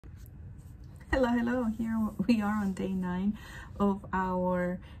Hello. Here we are on day 9 of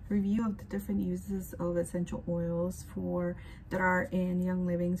our review of the different uses of essential oils that are in Young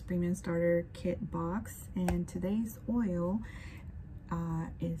Living's Premium Starter Kit box. And today's oil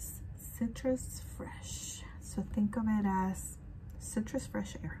is Citrus Fresh. So think of it as citrus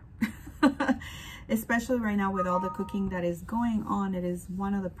fresh air. Especially right now with all the cooking that is going on, it is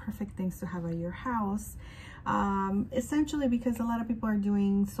one of the perfect things to have at your house. Essentially because a lot of people are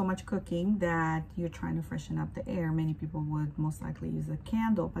doing so much cooking that you're trying to freshen up the air. Many people would most likely use a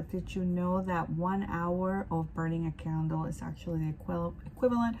candle, but did you know that 1 hour of burning a candle is actually the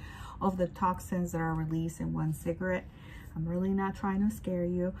equivalent of the toxins that are released in 1 cigarette? I'm really not trying to scare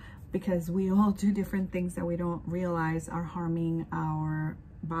you, because we all do different things that we don't realize are harming our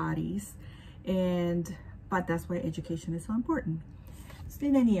bodies, but that's why education is so important. So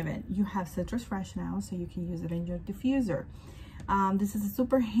in any event, you have Citrus Fresh now, so you can use it in your diffuser. This is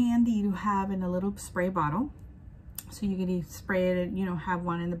super handy to have in a little spray bottle, so you can spray it, have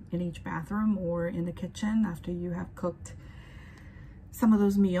one in each bathroom or in the kitchen after you have cooked some of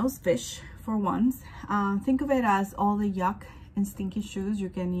those meals, fish for once. Think of it as all the yuck and stinky shoes. You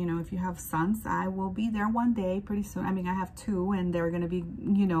can, if you have sons, I will be there one day pretty soon. I mean, I have 2 and they're going to be,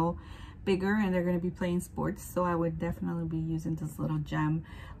 bigger, and they're going to be playing sports. So I would definitely be using this little gem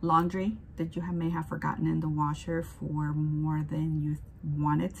laundry that you may have forgotten in the washer for more than you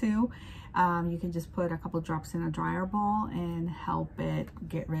wanted to. You can just put a couple drops in a dryer ball and help it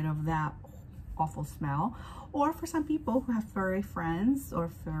get rid of that awful smell. Or for some people who have furry friends or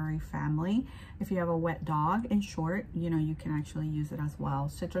furry family, if you have a wet dog, in short, you can actually use it as well.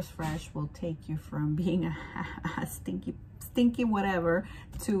 Citrus Fresh will take you from being a stinky whatever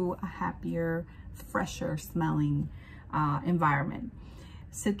to a happier, fresher smelling environment.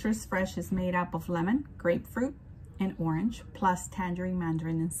 Citrus Fresh is made up of lemon, grapefruit, and orange, plus tangerine,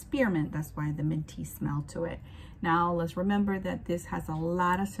 mandarin, and spearmint. That's why the minty smell to it. Now let's remember that this has a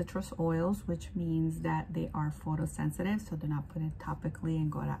lot of citrus oils, which means that they are photosensitive, so do not put it topically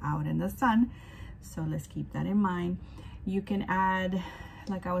and go out in the sun. So let's keep that in mind. You can add,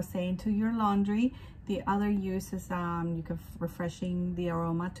 like I was saying, to your laundry. The other use is you can refreshing the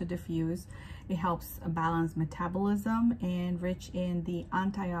aroma to diffuse. It helps balance metabolism and rich in the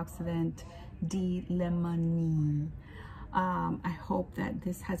antioxidant D-limonene. I hope that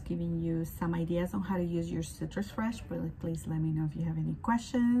this has given you some ideas on how to use your Citrus Fresh. Please let me know if you have any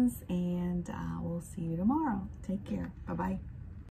questions, and we'll see you tomorrow. Take care. Bye-bye.